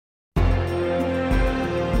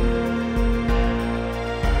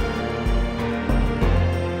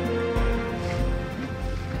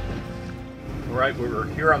right, we're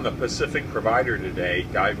here on the Pacific Provider today,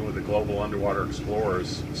 diving with the Global Underwater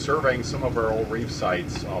Explorers, surveying some of our old reef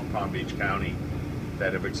sites off Palm Beach County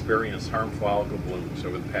that have experienced harmful algal blooms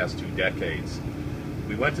over the past 2 decades.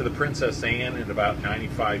 We went to the Princess Anne in about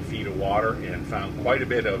 95 feet of water and found quite a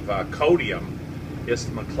bit of Codium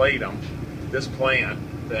isthmocladum, this plant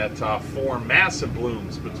that formed massive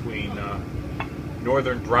blooms between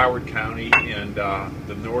northern Broward County and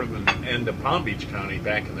the northern end of Palm Beach County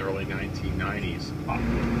back in the early 1990s.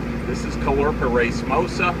 This is Caulerpa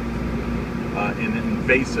racemosa, an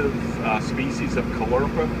invasive species of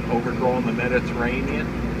Caulerpa, overgrown the Mediterranean,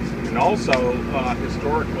 and also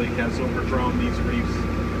historically has overgrown these reefs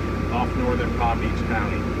off northern Palm Beach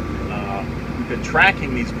County. We've been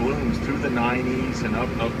tracking these blooms through the 90s and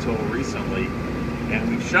up till recently, and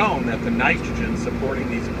we've shown that the nitrogen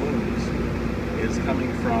supporting these blooms is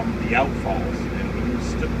coming from the outfalls, and we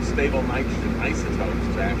use stable nitrogen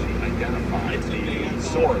isotopes to actually identify the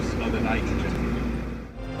source of the nitrogen.